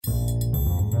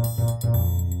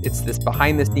It's this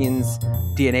behind-the-scenes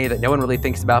DNA that no one really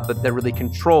thinks about, but that really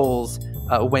controls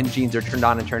when genes are turned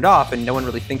on and turned off, and no one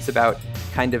really thinks about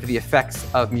kind of the effects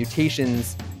of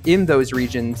mutations in those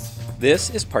regions. This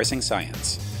is Parsing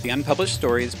Science, the unpublished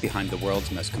stories behind the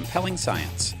world's most compelling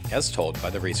science, as told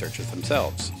by the researchers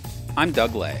themselves. I'm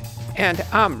Doug Lay. And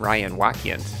I'm Ryan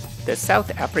Watkins. The South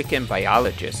African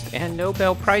biologist and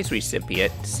Nobel Prize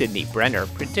recipient Sidney Brenner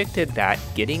predicted that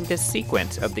getting the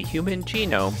sequence of the human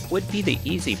genome would be the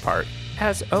easy part,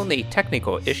 as only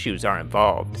technical issues are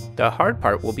involved. The hard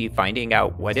part will be finding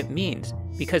out what it means,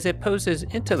 because it poses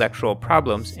intellectual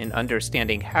problems in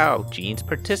understanding how genes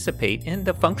participate in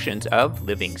the functions of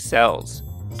living cells.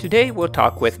 Today we'll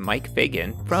talk with Mike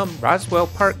Fagan from Roswell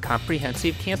Park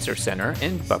Comprehensive Cancer Center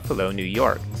in Buffalo, New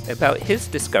York, about his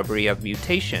discovery of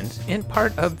mutations in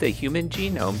part of the human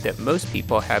genome that most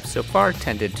people have so far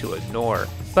tended to ignore,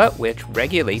 but which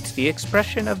regulates the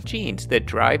expression of genes that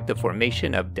drive the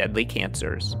formation of deadly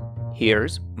cancers.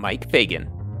 Here's Mike Fagan.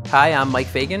 Hi, I'm Mike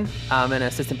Fagan. I'm an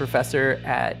assistant professor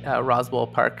at Roswell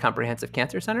Park Comprehensive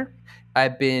Cancer Center.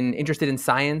 I've been interested in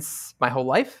science my whole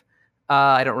life.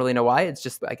 I don't really know why. It's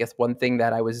just, I guess, one thing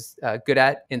that I was good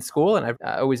at in school, and I've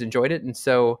always enjoyed it. And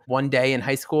so one day in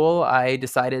high school, I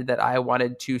decided that I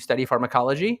wanted to study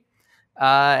pharmacology,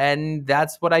 and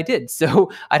that's what I did. So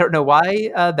I don't know why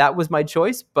that was my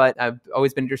choice, but I've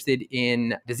always been interested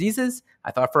in diseases.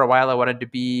 I thought for a while I wanted to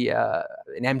be an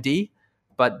MD,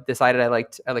 but decided I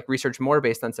like research more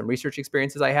based on some research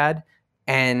experiences I had.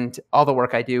 And all the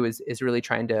work I do is really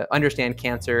trying to understand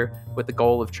cancer with the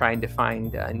goal of trying to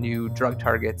find new drug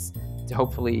targets to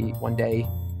hopefully one day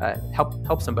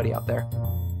help somebody out there.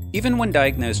 Even when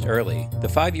diagnosed early, the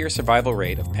 5-year survival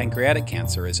rate of pancreatic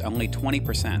cancer is only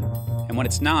 20%, and when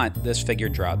it's not, this figure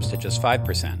drops to just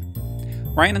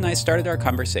 5%. Ryan and I started our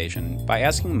conversation by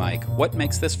asking Mike what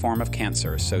makes this form of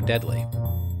cancer so deadly.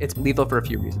 It's lethal for a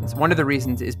few reasons. One of the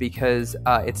reasons is because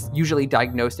it's usually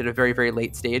diagnosed at a very, very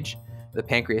late stage. The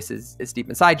pancreas is deep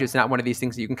inside you. It's not one of these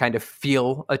things that you can kind of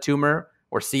feel a tumor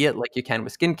or see it like you can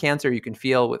with skin cancer, you can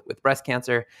feel with breast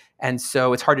cancer. And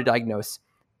so it's hard to diagnose.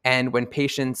 And when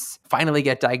patients finally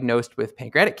get diagnosed with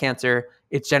pancreatic cancer,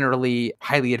 it's generally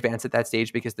highly advanced at that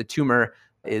stage because the tumor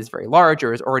is very large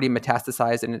or is already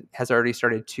metastasized and it has already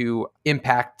started to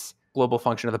impact global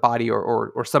function of the body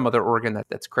or some other organ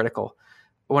that's critical.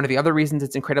 One of the other reasons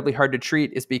it's incredibly hard to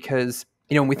treat is because,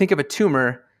 when we think of a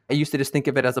tumor, I used to just think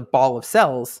of it as a ball of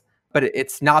cells, but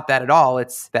it's not that at all.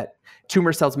 It's that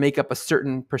tumor cells make up a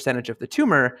certain percentage of the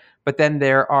tumor, but then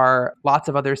there are lots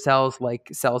of other cells, like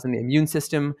cells in the immune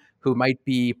system, who might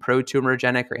be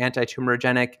pro-tumorigenic or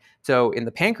anti-tumorigenic. So in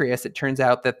the pancreas, it turns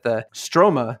out that the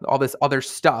stroma, all this other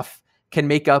stuff, can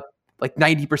make up like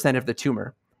 90% of the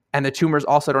tumor. And the tumors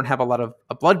also don't have a lot of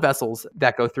blood vessels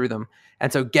that go through them.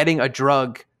 And so getting a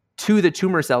drug to the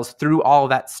tumor cells through all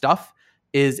that stuff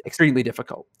is extremely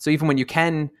difficult. So even when you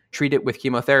can treat it with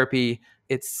chemotherapy,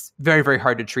 it's very, very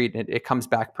hard to treat, and it comes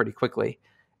back pretty quickly.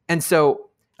 And so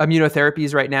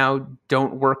immunotherapies right now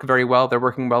don't work very well. They're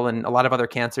working well in a lot of other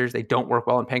cancers. They don't work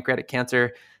well in pancreatic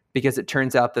cancer because it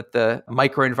turns out that the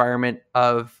microenvironment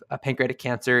of pancreatic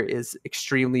cancer is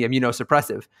extremely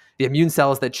immunosuppressive. The immune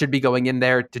cells that should be going in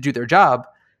there to do their job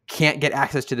can't get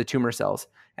access to the tumor cells.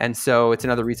 And so it's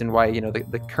another reason why,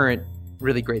 the current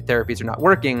really great therapies are not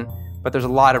working. But there's a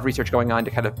lot of research going on to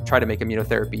kind of try to make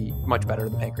immunotherapy much better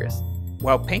in the pancreas.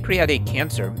 While pancreatic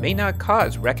cancer may not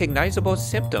cause recognizable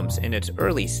symptoms in its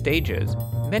early stages,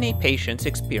 many patients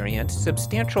experience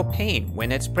substantial pain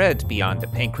when it spreads beyond the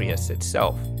pancreas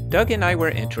itself. Doug and I were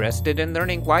interested in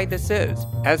learning why this is,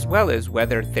 as well as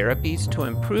whether therapies to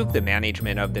improve the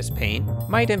management of this pain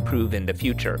might improve in the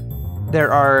future.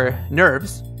 There are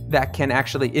nerves that can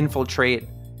actually infiltrate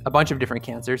a bunch of different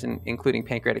cancers, including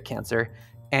pancreatic cancer.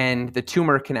 And the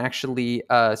tumor can actually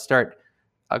start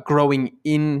growing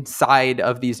inside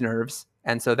of these nerves.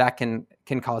 And so that can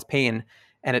cause pain.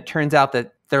 And it turns out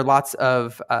that there are lots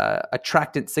of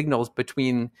attractant signals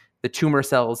between the tumor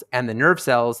cells and the nerve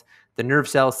cells. The nerve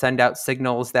cells send out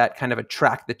signals that kind of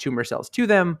attract the tumor cells to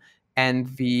them. And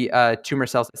the tumor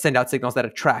cells send out signals that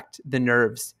attract the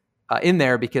nerves in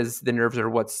there because the nerves are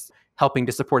what's helping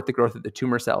to support the growth of the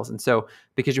tumor cells. And so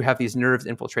because you have these nerves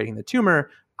infiltrating the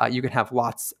tumor, you can have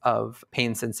lots of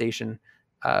pain sensation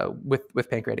with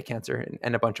pancreatic cancer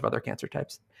and a bunch of other cancer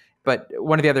types. But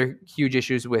one of the other huge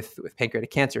issues with pancreatic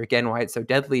cancer, again, why it's so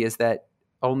deadly, is that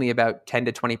only about 10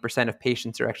 to 20% of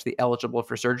patients are actually eligible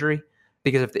for surgery,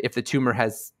 because if the tumor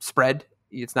has spread,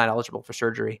 it's not eligible for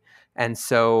surgery. And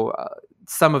so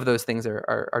some of those things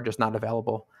are just not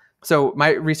available. So my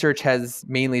research has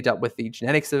mainly dealt with the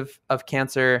genetics of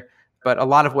cancer, But a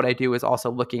lot of what I do is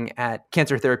also looking at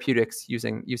cancer therapeutics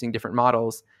using different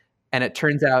models. And it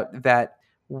turns out that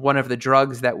one of the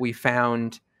drugs that we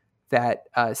found that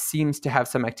seems to have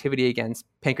some activity against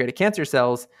pancreatic cancer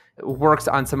cells works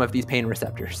on some of these pain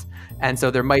receptors. And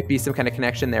so there might be some kind of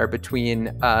connection there between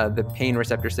the pain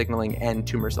receptor signaling and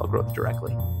tumor cell growth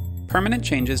directly. Permanent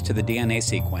changes to the DNA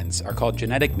sequence are called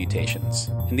genetic mutations,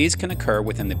 and these can occur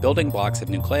within the building blocks of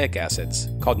nucleic acids,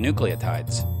 called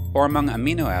nucleotides, or among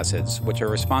amino acids, which are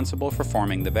responsible for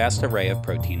forming the vast array of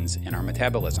proteins in our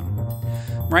metabolism.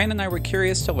 Ryan and I were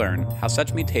curious to learn how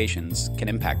such mutations can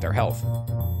impact our health.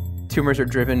 Tumors are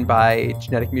driven by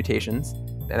genetic mutations,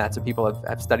 and that's what people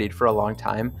have studied for a long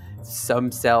time. Some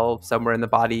cell somewhere in the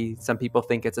body, some people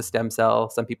think it's a stem cell,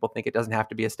 some people think it doesn't have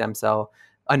to be a stem cell,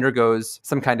 undergoes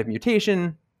some kind of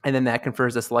mutation, and then that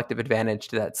confers a selective advantage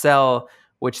to that cell,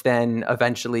 which then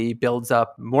eventually builds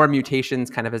up more mutations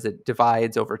kind of as it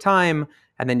divides over time.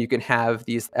 And then you can have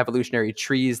these evolutionary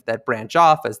trees that branch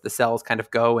off as the cells kind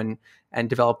of go and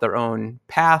develop their own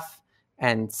path.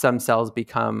 And some cells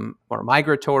become more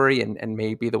migratory and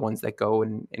may be the ones that go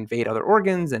and invade other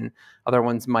organs, and other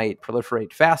ones might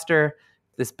proliferate faster.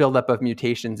 This buildup of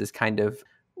mutations is kind of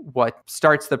what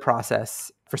starts the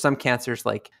process. For some cancers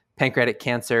like pancreatic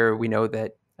cancer, we know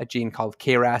that a gene called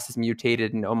KRAS is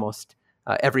mutated in almost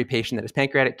every patient that has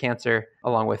pancreatic cancer,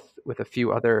 along with a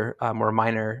few other more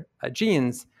minor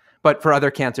genes. But for other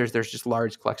cancers, there's just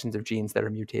large collections of genes that are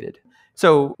mutated.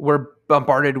 So we're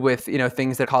bombarded with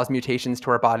things that cause mutations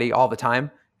to our body all the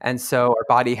time. And so our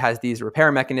body has these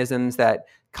repair mechanisms that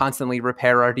constantly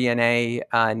repair our DNA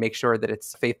and make sure that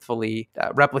it's faithfully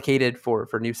replicated for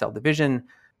new cell division.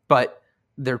 But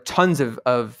there are tons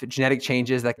of genetic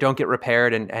changes that don't get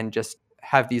repaired and just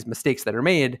have these mistakes that are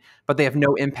made, but they have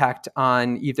no impact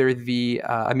on either the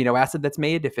amino acid that's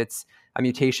made, if it's a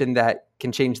mutation that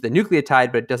can change the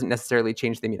nucleotide, but it doesn't necessarily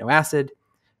change the amino acid.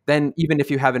 Then even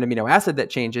if you have an amino acid that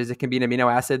changes, it can be an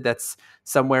amino acid that's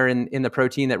somewhere in the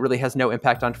protein that really has no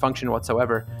impact on function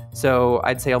whatsoever. So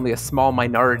I'd say only a small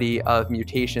minority of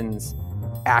mutations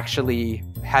actually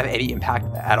have any impact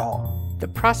at all. The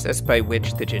process by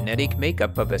which the genetic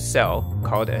makeup of a cell,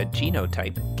 called a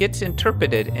genotype, gets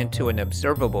interpreted into an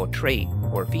observable trait,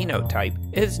 or phenotype,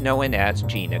 is known as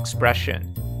gene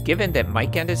expression. Given that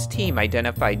Mike and his team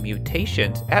identified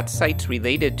mutations at sites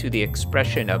related to the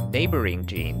expression of neighboring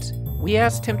genes, we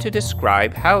asked him to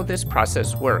describe how this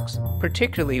process works,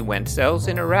 particularly when cells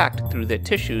interact through the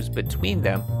tissues between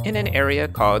them in an area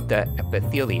called the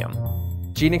epithelium.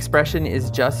 Gene expression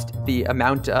is just the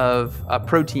amount of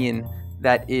protein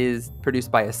that is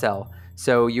produced by a cell.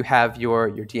 So you have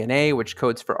your DNA, which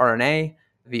codes for RNA.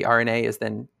 The RNA is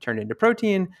then turned into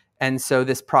protein. And so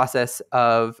this process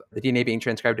of the DNA being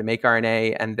transcribed to make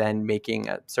RNA and then making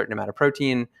a certain amount of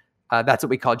protein, that's what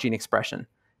we call gene expression.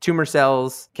 Tumor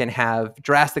cells can have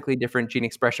drastically different gene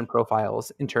expression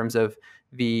profiles in terms of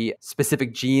the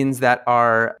specific genes that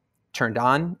are turned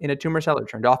on in a tumor cell or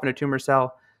turned off in a tumor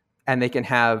cell. And they can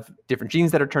have different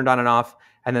genes that are turned on and off.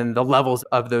 And then the levels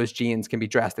of those genes can be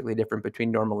drastically different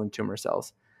between normal and tumor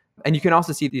cells. And you can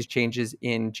also see these changes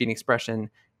in gene expression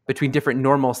between different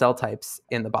normal cell types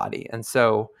in the body. And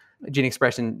so gene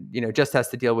expression, just has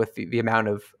to deal with the amount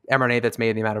of mRNA that's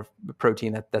made, the amount of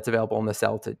protein that's available in the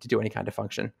cell to do any kind of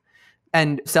function.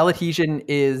 And cell adhesion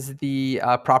is the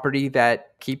property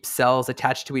that keeps cells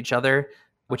attached to each other,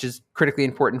 which is critically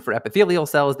important for epithelial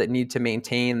cells that need to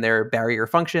maintain their barrier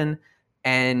function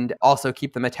and also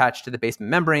keep them attached to the basement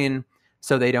membrane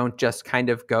so they don't just kind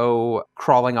of go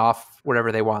crawling off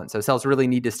wherever they want. So cells really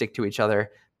need to stick to each other.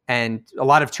 And a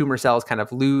lot of tumor cells kind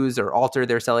of lose or alter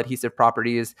their cell adhesive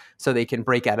properties so they can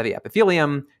break out of the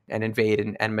epithelium and invade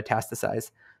and metastasize.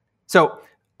 So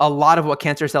a lot of what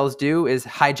cancer cells do is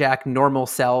hijack normal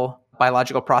cell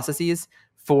biological processes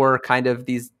for kind of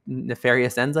these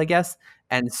nefarious ends, I guess.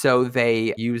 And so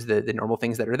they use the normal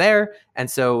things that are there. And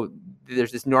so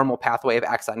there's this normal pathway of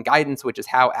axon guidance, which is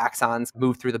how axons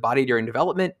move through the body during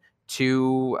development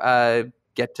to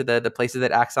get to the places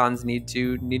that axons need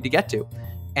to get to.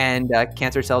 And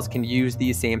cancer cells can use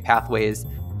these same pathways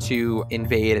to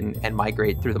invade and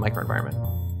migrate through the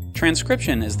microenvironment.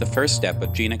 Transcription is the first step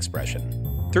of gene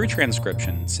expression. Through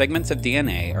transcription, segments of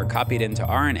DNA are copied into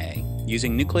RNA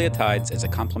using nucleotides as a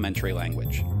complementary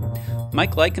language.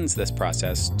 Mike likens this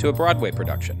process to a Broadway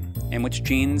production, in which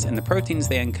genes and the proteins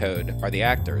they encode are the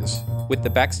actors, with the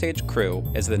backstage crew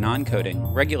as the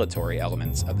non-coding regulatory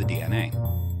elements of the DNA.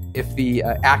 If the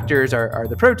actors are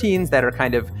the proteins that are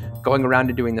kind of going around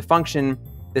and doing the function,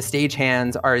 the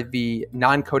stagehands are the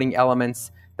non-coding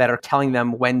elements that are telling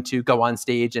them when to go on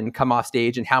stage and come off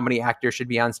stage and how many actors should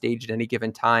be on stage at any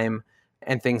given time.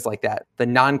 and things like that. The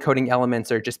non-coding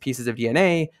elements are just pieces of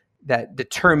DNA that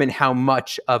determine how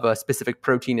much of a specific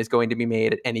protein is going to be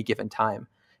made at any given time.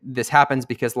 This happens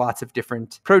because lots of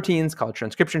different proteins called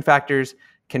transcription factors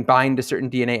can bind to certain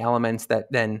DNA elements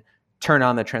that then turn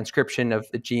on the transcription of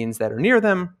the genes that are near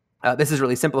them. This is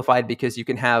really simplified because you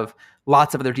can have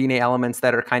lots of other DNA elements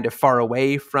that are kind of far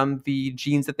away from the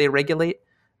genes that they regulate.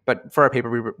 But for our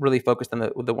paper, we really focused on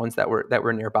the ones that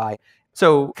were nearby.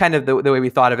 So kind of the way we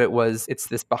thought of it was it's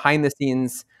this behind the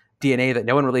scenes DNA that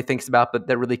no one really thinks about, but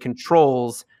that really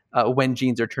controls when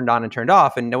genes are turned on and turned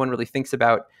off. And no one really thinks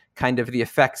about kind of the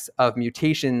effects of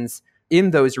mutations in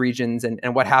those regions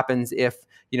and what happens if,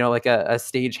 like a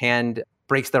stagehand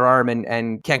breaks their arm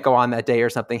and can't go on that day or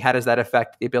something. How does that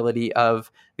affect the ability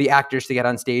of the actors to get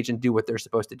on stage and do what they're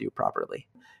supposed to do properly?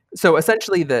 So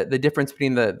essentially the difference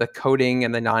between the coding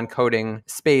and the non-coding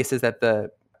space is that the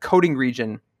coding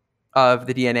region of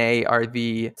the DNA are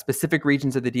the specific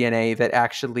regions of the DNA that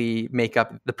actually make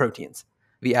up the proteins,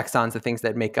 the exons, the things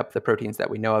that make up the proteins that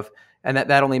we know of. And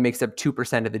that only makes up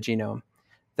 2% of the genome.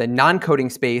 The non-coding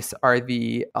space are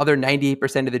the other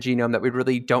 98% of the genome that we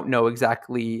really don't know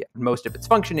exactly most of its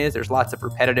function is. There's lots of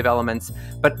repetitive elements,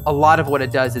 but a lot of what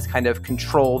it does is kind of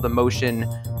control the motion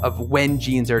of when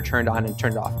genes are turned on and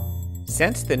turned off.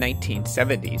 Since the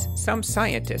 1970s, some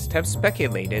scientists have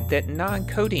speculated that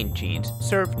non-coding genes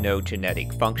serve no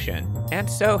genetic function, and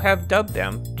so have dubbed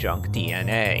them junk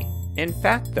DNA. In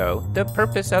fact, though, the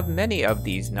purpose of many of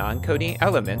these non-coding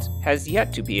elements has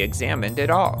yet to be examined at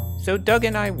all. So Doug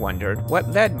and I wondered what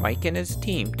led Mike and his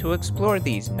team to explore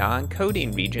these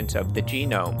non-coding regions of the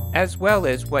genome, as well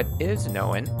as what is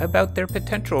known about their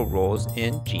potential roles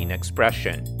in gene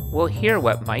expression. We'll hear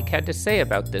what Mike had to say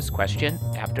about this question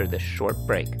after this short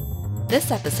break.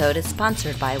 This episode is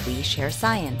sponsored by We Share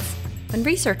Science. When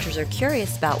researchers are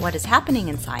curious about what is happening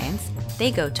in science,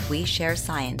 they go to We Share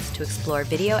Science to explore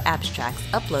video abstracts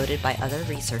uploaded by other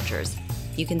researchers.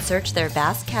 You can search their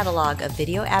vast catalog of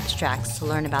video abstracts to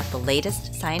learn about the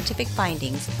latest scientific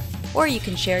findings, or you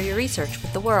can share your research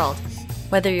with the world.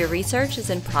 Whether your research is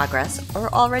in progress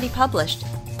or already published,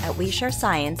 at We Share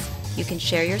Science, you can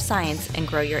share your science and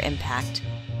grow your impact.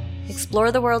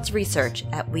 Explore the world's research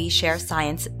at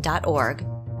WeShareScience.org.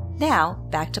 Now,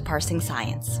 back to Parsing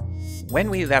Science. When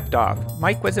we left off,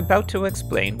 Mike was about to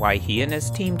explain why he and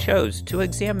his team chose to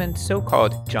examine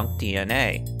so-called junk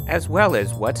DNA, as well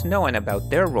as what's known about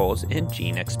their roles in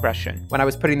gene expression. When I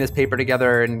was putting this paper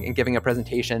together and giving a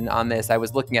presentation on this, I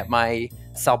was looking at my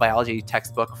cell biology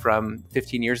textbook from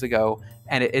 15 years ago,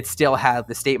 and it still had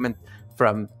the statement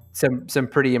from some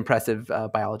pretty impressive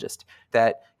biologist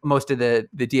that most of the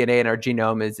DNA in our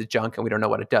genome is junk and we don't know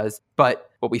what it does. But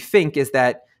what we think is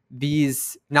that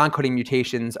these non-coding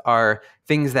mutations are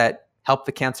things that help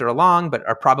the cancer along, but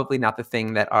are probably not the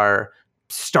thing that are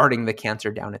starting the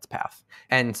cancer down its path.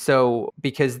 And so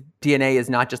because DNA is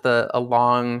not just a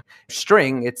long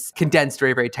string, it's condensed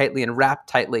very, very tightly and wrapped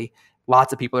tightly.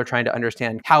 Lots of people are trying to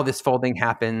understand how this folding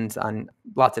happens on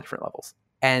lots of different levels.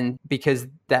 And because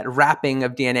that wrapping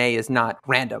of DNA is not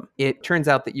random, it turns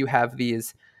out that you have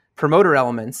these promoter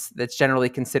elements that's generally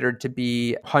considered to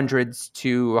be hundreds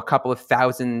to a couple of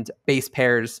thousand base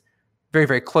pairs very,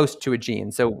 very close to a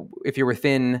gene. So if you're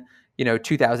within,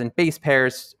 2,000 base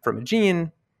pairs from a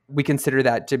gene, we consider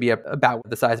that to be about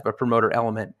the size of a promoter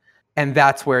element. And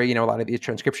that's where, a lot of these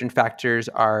transcription factors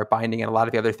are binding and a lot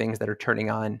of the other things that are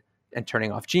turning on and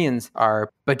turning off genes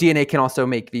are. But DNA can also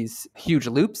make these huge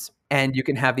loops. And you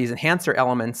can have these enhancer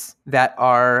elements that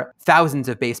are thousands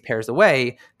of base pairs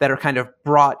away that are kind of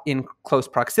brought in close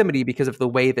proximity because of the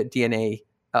way that DNA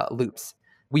loops.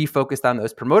 We focused on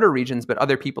those promoter regions, but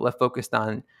other people have focused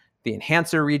on the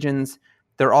enhancer regions.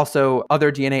 There are also other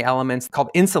DNA elements called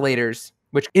insulators,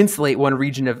 which insulate one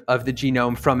region of the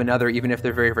genome from another, even if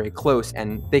they're very, very close.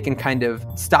 And they can kind of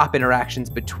stop interactions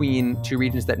between two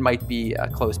regions that might be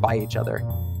close by each other.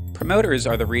 Promoters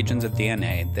are the regions of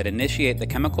DNA that initiate the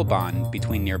chemical bond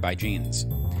between nearby genes.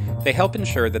 They help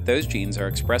ensure that those genes are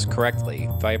expressed correctly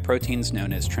via proteins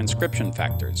known as transcription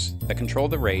factors that control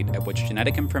the rate at which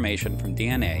genetic information from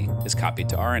DNA is copied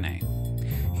to RNA.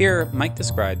 Here, Mike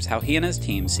describes how he and his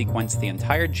team sequenced the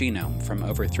entire genome from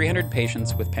over 300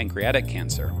 patients with pancreatic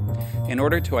cancer in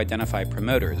order to identify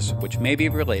promoters which may be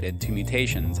related to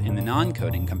mutations in the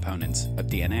non-coding components of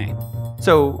DNA.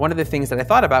 So one of the things that I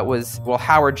thought about was, well,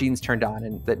 how are genes turned on?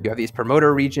 And that you have these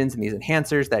promoter regions and these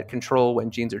enhancers that control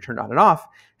when genes are turned on and off.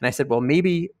 And I said, well,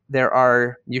 maybe there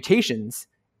are mutations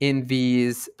in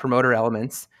these promoter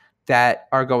elements that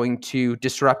are going to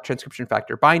disrupt transcription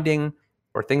factor binding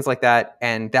or things like that.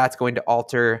 And that's going to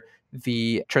alter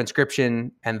the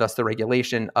transcription and thus the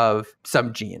regulation of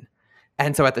some gene.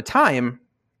 And so at the time,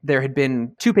 there had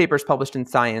been 2 papers published in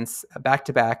Science back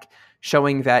to back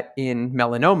showing that in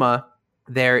melanoma,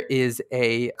 there is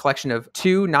a collection of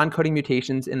 2 non-coding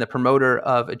mutations in the promoter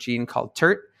of a gene called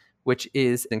TERT, which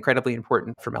is incredibly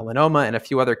important for melanoma and a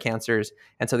few other cancers.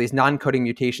 And so these non-coding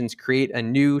mutations create a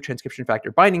new transcription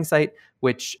factor binding site,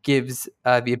 which gives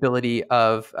the ability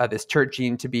of this TERT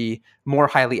gene to be more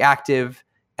highly active,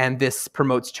 and this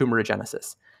promotes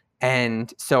tumorigenesis.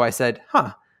 And so I said,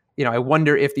 I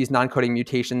wonder if these non-coding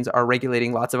mutations are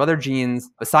regulating lots of other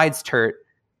genes besides TERT.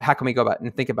 How can we go about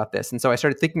and think about this? And so I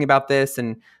started thinking about this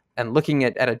and looking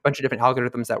at a bunch of different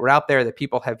algorithms that were out there that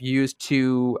people have used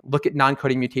to look at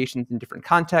non-coding mutations in different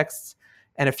contexts.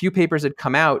 And a few papers had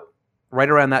come out right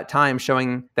around that time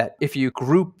showing that if you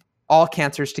group all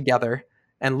cancers together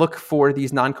and look for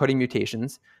these non-coding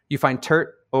mutations, you find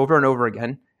TERT over and over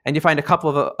again, and you find a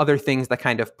couple of other things that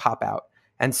kind of pop out.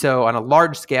 And so on a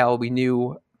large scale, we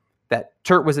knew that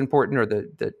TERT was important, or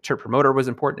the TERT promoter was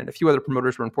important, and a few other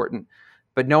promoters were important,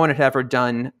 but no one had ever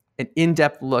done an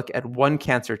in-depth look at one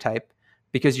cancer type,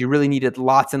 because you really needed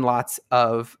lots and lots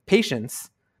of patients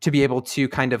to be able to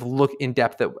kind of look in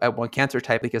depth at one cancer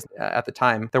type, because at the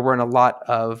time there weren't a lot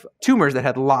of tumors that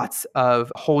had lots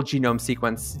of whole genome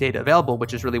sequence data available,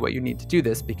 which is really what you need to do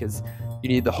this, because you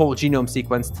need the whole genome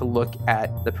sequence to look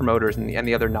at the promoters and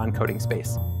the other non-coding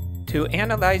space. To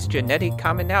analyze genetic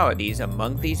commonalities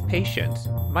among these patients,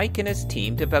 Mike and his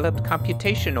team developed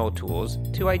computational tools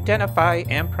to identify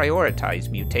and prioritize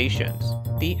mutations.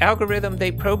 The algorithm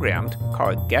they programmed,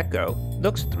 called Gecko,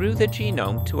 looks through the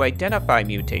genome to identify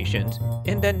mutations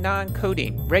in the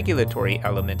non-coding regulatory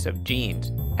elements of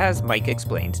genes, as Mike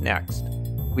explains next.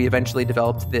 We eventually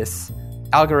developed this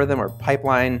algorithm or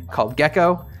pipeline called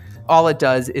Gecko. All it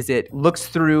does is it looks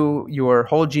through your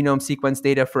whole genome sequence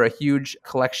data for a huge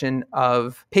collection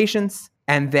of patients,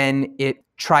 and then it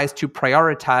tries to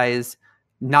prioritize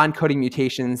non-coding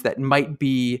mutations that might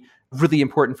be really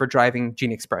important for driving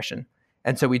gene expression.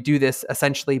 And so we do this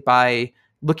essentially by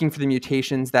looking for the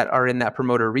mutations that are in that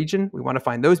promoter region. We want to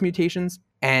find those mutations,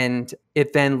 and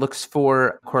it then looks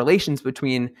for correlations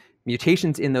between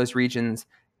mutations in those regions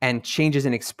and changes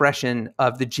in expression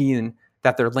of the gene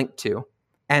that they're linked to.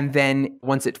 And then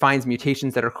once it finds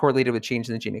mutations that are correlated with change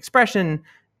in the gene expression,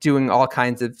 doing all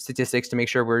kinds of statistics to make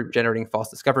sure we're generating false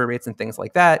discovery rates and things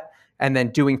like that, and then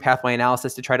doing pathway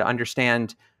analysis to try to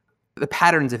understand the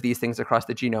patterns of these things across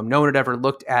the genome. No one had ever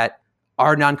looked at,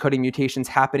 are non-coding mutations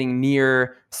happening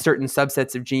near certain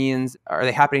subsets of genes? Are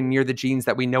they happening near the genes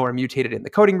that we know are mutated in the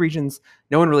coding regions?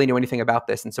 No one really knew anything about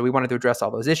this. And so we wanted to address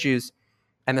all those issues.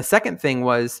 And the second thing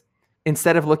was,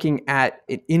 instead of looking at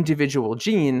an individual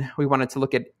gene, we wanted to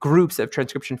look at groups of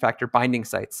transcription factor binding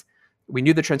sites. We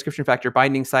knew the transcription factor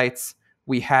binding sites.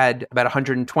 We had about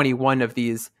 121 of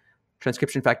these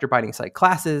transcription factor binding site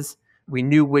classes. We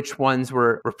knew which ones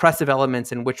were repressive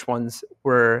elements and which ones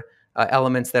were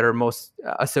elements that are most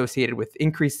associated with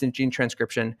increase in gene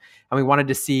transcription. And we wanted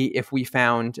to see if we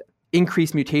found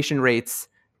increased mutation rates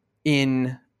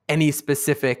in any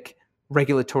specific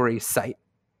regulatory site.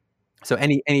 So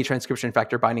any transcription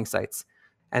factor binding sites.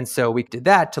 And so we did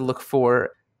that to look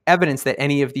for evidence that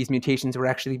any of these mutations were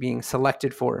actually being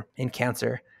selected for in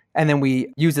cancer. And then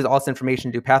we used all this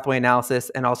information to do pathway analysis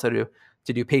and also to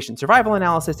do patient survival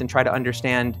analysis and try to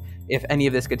understand if any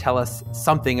of this could tell us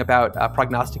something about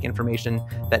prognostic information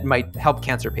that might help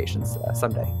cancer patients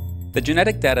someday. The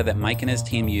genetic data that Mike and his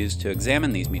team used to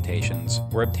examine these mutations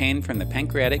were obtained from the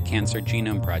Pancreatic Cancer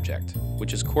Genome Project,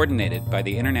 which is coordinated by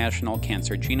the International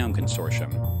Cancer Genome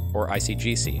Consortium, or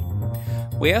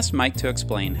ICGC. We asked Mike to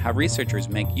explain how researchers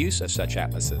make use of such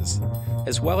atlases,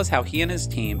 as well as how he and his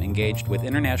team engaged with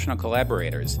international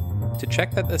collaborators to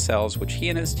check that the cells which he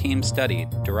and his team studied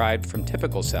derived from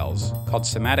typical cells, called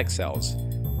somatic cells,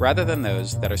 rather than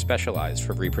those that are specialized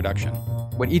for reproduction.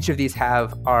 What each of these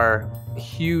have are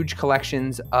huge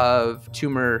collections of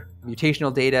tumor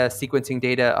mutational data, sequencing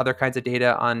data, other kinds of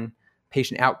data on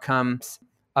patient outcomes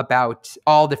about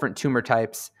all different tumor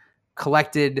types,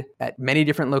 collected at many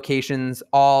different locations,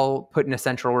 all put in a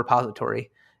central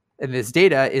repository. And this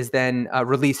data is then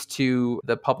released to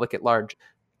the public at large.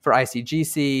 For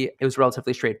ICGC, it was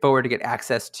relatively straightforward to get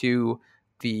access to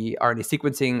the RNA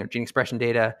sequencing or gene expression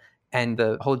data and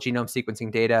the whole genome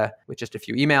sequencing data with just a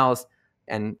few emails.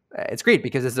 And it's great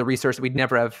because it's a resource we'd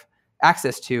never have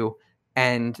access to.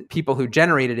 And people who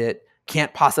generated it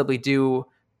can't possibly do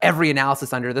every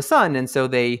analysis under the sun. And so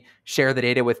they share the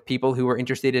data with people who are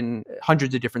interested in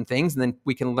hundreds of different things. And then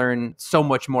we can learn so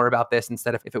much more about this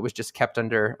instead of if it was just kept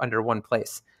under one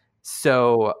place.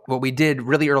 So what we did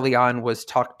really early on was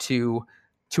talk to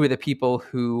two of the people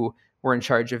who were in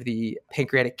charge of the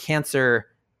pancreatic cancer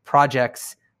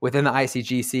projects within the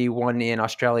ICGC, one in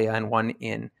Australia and one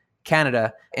in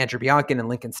Canada, Andrew Biankin and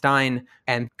Lincoln Stein,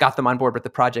 and got them on board with the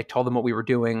project, told them what we were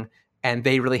doing. And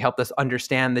they really helped us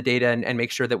understand the data and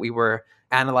make sure that we were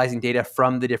analyzing data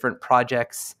from the different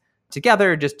projects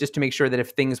together, just to make sure that if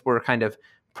things were kind of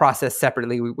processed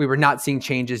separately, we were not seeing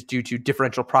changes due to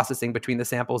differential processing between the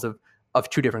samples of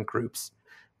two different groups.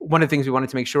 One of the things we wanted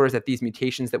to make sure is that these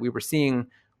mutations that we were seeing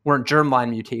weren't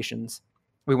germline mutations.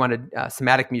 We wanted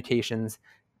somatic mutations.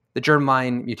 The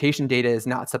germline mutation data is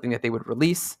not something that they would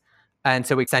release. And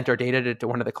so we sent our data to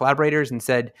one of the collaborators and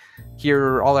said, here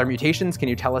are all our mutations. Can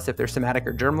you tell us if they're somatic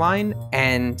or germline?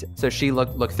 And so she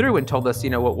looked through and told us,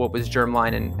 what was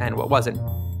germline and what wasn't.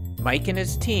 Mike and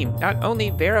his team not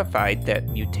only verified that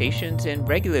mutations in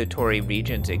regulatory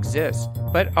regions exist,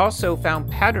 but also found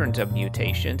patterns of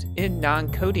mutations in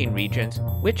non-coding regions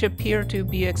which appear to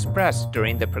be expressed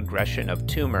during the progression of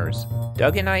tumors.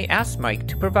 Doug and I asked Mike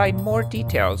to provide more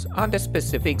details on the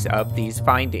specifics of these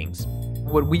findings.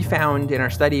 What we found in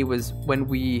our study was when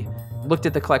we looked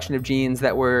at the collection of genes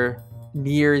that were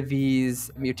near these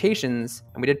mutations,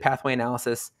 and we did pathway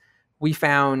analysis, we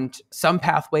found some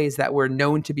pathways that were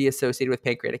known to be associated with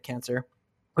pancreatic cancer,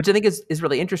 which I think is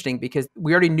really interesting because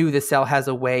we already knew the cell has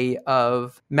a way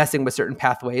of messing with certain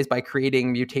pathways by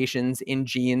creating mutations in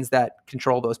genes that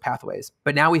control those pathways.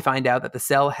 But now we find out that the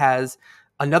cell has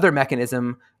another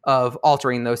mechanism of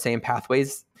altering those same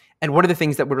pathways. And one of the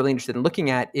things that we're really interested in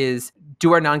looking at is,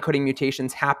 do our non-coding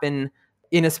mutations happen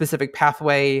in a specific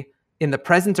pathway in the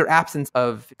presence or absence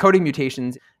of coding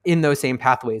mutations in those same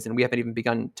pathways? And we haven't even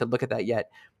begun to look at that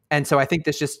yet. And so I think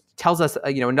this just tells us,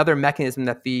 another mechanism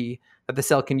that the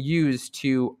cell can use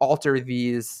to alter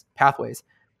these pathways.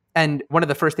 And one of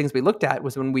the first things we looked at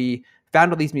was when we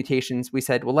found all these mutations, we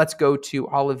said, well, let's go to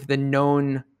all of the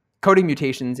known coding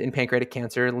mutations in pancreatic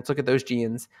cancer, and let's look at those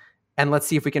genes, and let's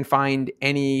see if we can find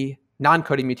any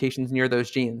non-coding mutations near those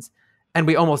genes. And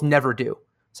we almost never do.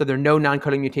 So there are no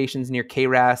non-coding mutations near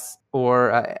KRAS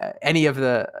or any of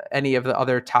the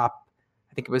other top,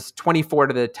 I think it was 24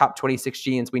 to the top 26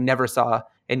 genes. We never saw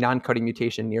a non-coding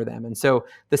mutation near them. And so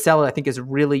the cell, I think, is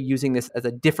really using this as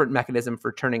a different mechanism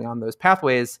for turning on those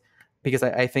pathways, because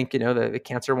I think, the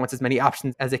cancer wants as many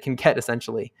options as it can get,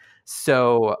 essentially.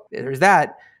 So there's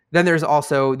that. Then there's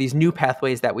also these new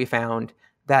pathways that we found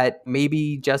that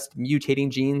maybe just mutating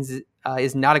genes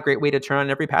is not a great way to turn on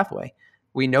every pathway.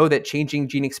 We know that changing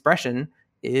gene expression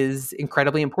is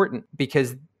incredibly important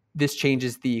because this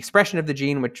changes the expression of the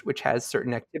gene, which has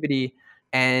certain activity.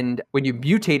 And when you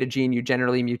mutate a gene, you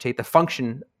generally mutate the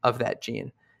function of that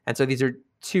gene. And so these are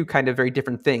two kind of very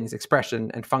different things,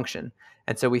 expression and function.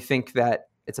 And so we think that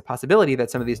it's a possibility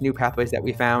that some of these new pathways that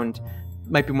we found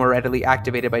might be more readily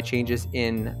activated by changes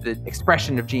in the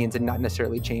expression of genes and not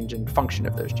necessarily change in function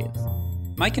of those genes.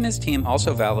 Mike and his team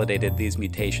also validated these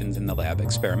mutations in the lab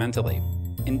experimentally.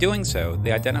 In doing so,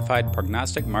 they identified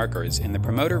prognostic markers in the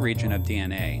promoter region of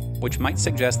DNA, which might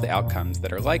suggest the outcomes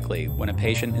that are likely when a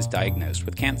patient is diagnosed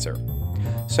with cancer.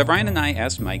 So Ryan and I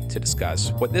asked Mike to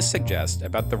discuss what this suggests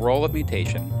about the role of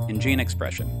mutation in gene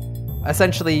expression.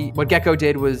 Essentially, what Gecko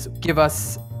did was give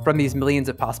us, from these millions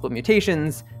of possible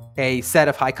mutations, a set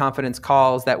of high confidence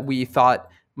calls that we thought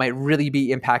might really be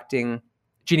impacting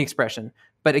gene expression.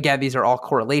 But again, these are all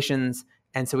correlations.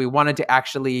 And so we wanted to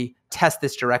actually test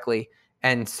this directly.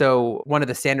 And so one of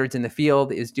the standards in the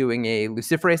field is doing a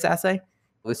luciferase assay.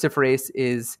 Luciferase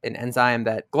is an enzyme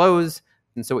that glows.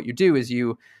 And so what you do is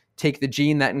you take the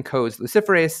gene that encodes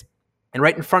luciferase, and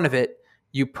right in front of it,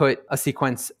 you put a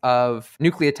sequence of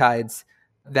nucleotides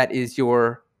that is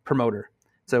your promoter.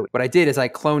 So what I did is I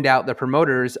cloned out the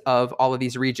promoters of all of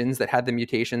these regions that had the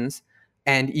mutations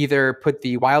and either put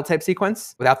the wild type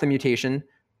sequence without the mutation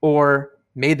or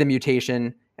made the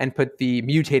mutation and put the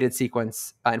mutated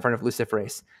sequence in front of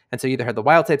luciferase. And so you either had the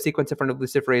wild type sequence in front of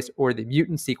luciferase or the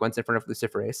mutant sequence in front of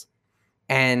luciferase.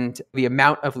 And the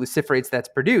amount of luciferase that's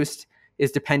produced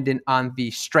is dependent on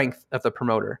the strength of the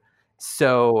promoter.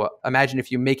 So imagine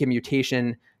if you make a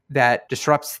mutation that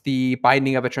disrupts the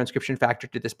binding of a transcription factor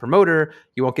to this promoter,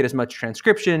 you won't get as much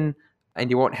transcription and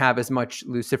you won't have as much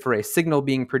luciferase signal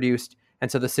being produced.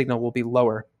 And so the signal will be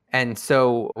lower. And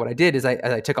so what I did is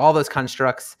I took all those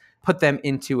constructs, put them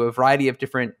into a variety of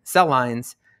different cell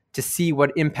lines to see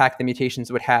what impact the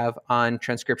mutations would have on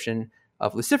transcription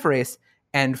of luciferase.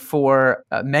 And for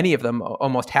many of them,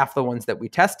 almost half the ones that we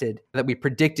tested, that we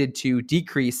predicted to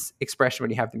decrease expression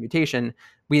when you have the mutation,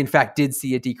 we in fact did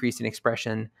see a decrease in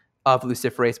expression of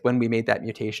luciferase when we made that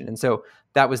mutation. And so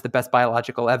that was the best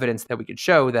biological evidence that we could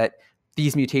show that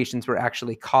these mutations were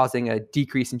actually causing a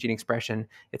decrease in gene expression.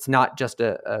 It's not just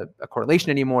a correlation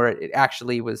anymore. It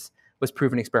actually was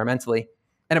proven experimentally.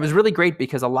 And it was really great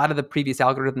because a lot of the previous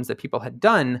algorithms that people had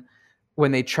done,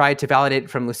 when they tried to validate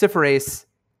from luciferase,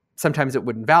 sometimes it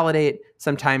wouldn't validate.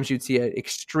 Sometimes you'd see an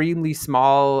extremely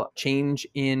small change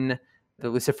in the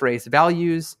luciferase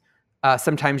values.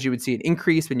 Sometimes you would see an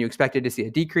increase when you expected to see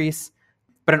a decrease.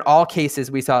 But in all cases,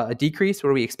 we saw a decrease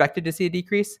where we expected to see a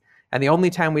decrease. And the only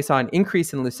time we saw an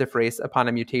increase in luciferase upon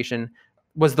a mutation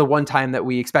was the one time that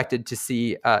we expected to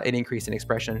see an increase in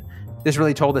expression. This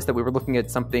really told us that we were looking at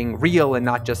something real and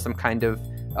not just some kind of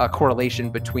correlation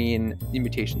between the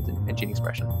mutations and gene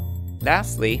expression.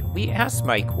 Lastly, we asked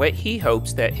Mike what he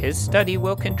hopes that his study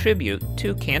will contribute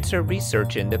to cancer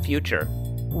research in the future.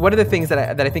 One of the things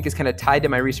that I think is kind of tied to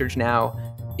my research now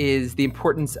is the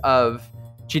importance of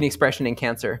gene expression in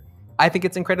cancer. I think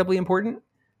it's incredibly important,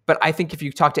 but I think if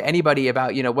you talk to anybody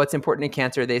about, what's important in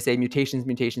cancer, they say mutations,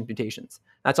 mutations, mutations.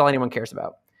 That's all anyone cares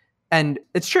about. And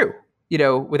it's true.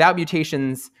 Without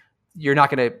mutations, you're not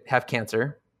going to have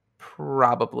cancer,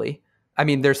 probably. I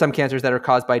mean, there's some cancers that are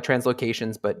caused by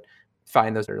translocations, but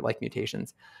fine, those are like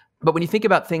mutations. But when you think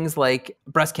about things like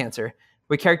breast cancer,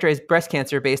 we characterize breast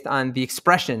cancer based on the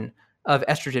expression of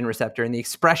estrogen receptor and the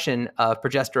expression of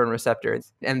progesterone receptor.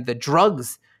 And the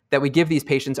drugs that we give these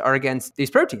patients are against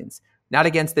these proteins, not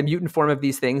against the mutant form of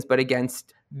these things, but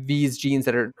against these genes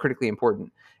that are critically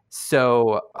important.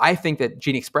 So I think that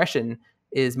gene expression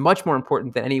is much more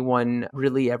important than anyone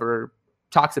really ever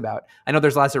talks about. I know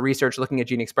there's lots of research looking at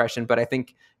gene expression, but I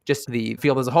think just the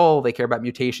field as a whole, they care about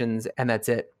mutations, and that's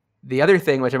it. The other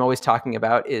thing, which I'm always talking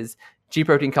about, is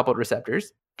G-protein coupled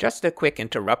receptors. Just a quick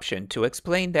interruption to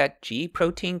explain that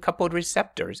G-protein coupled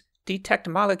receptors detect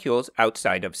molecules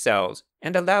outside of cells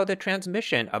and allow the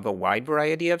transmission of a wide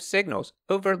variety of signals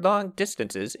over long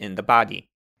distances in the body,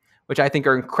 which I think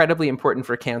are incredibly important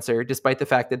for cancer, despite the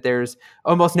fact that there's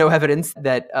almost no evidence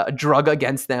that a drug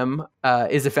against them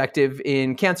is effective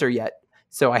in cancer yet.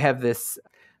 So I have this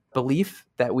belief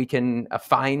that we can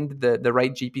find the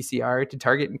right GPCR to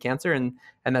target in cancer, and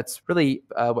that's really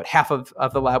what half of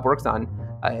the lab works on.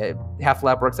 Half the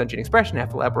lab works on gene expression,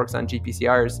 half the lab works on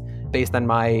GPCRs, based on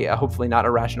my hopefully not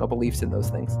irrational beliefs in those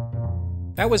things.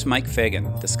 That was Mike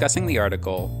Fagan discussing the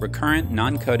article Recurrent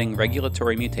Non-Coding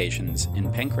Regulatory Mutations in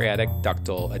Pancreatic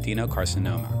Ductal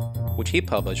Adenocarcinoma, which he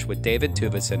published with David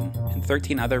Tuvison and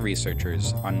 13 other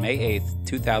researchers on May 8,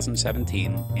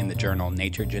 2017 in the journal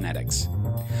Nature Genetics.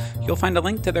 You'll find a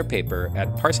link to their paper at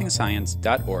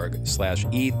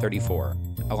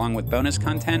parsingscience.org/E34, along with bonus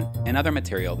content and other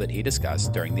material that he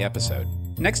discussed during the episode.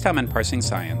 Next time on Parsing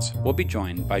Science, we'll be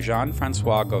joined by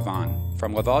Jean-Francois Gauvin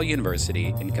from Laval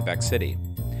University in Quebec City.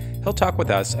 He'll talk with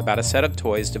us about a set of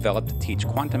toys developed to teach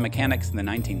quantum mechanics in the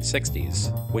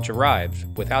 1960s, which arrived,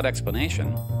 without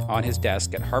explanation, on his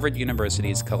desk at Harvard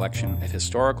University's collection of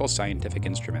historical scientific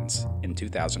instruments in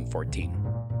 2014.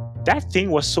 That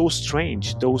thing was so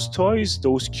strange. Those toys,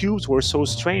 those cubes were so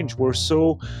strange, were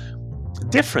so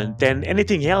different than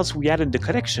anything else we had in the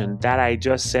collection that I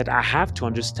just said I have to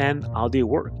understand how they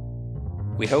work.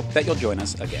 We hope that you'll join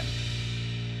us again.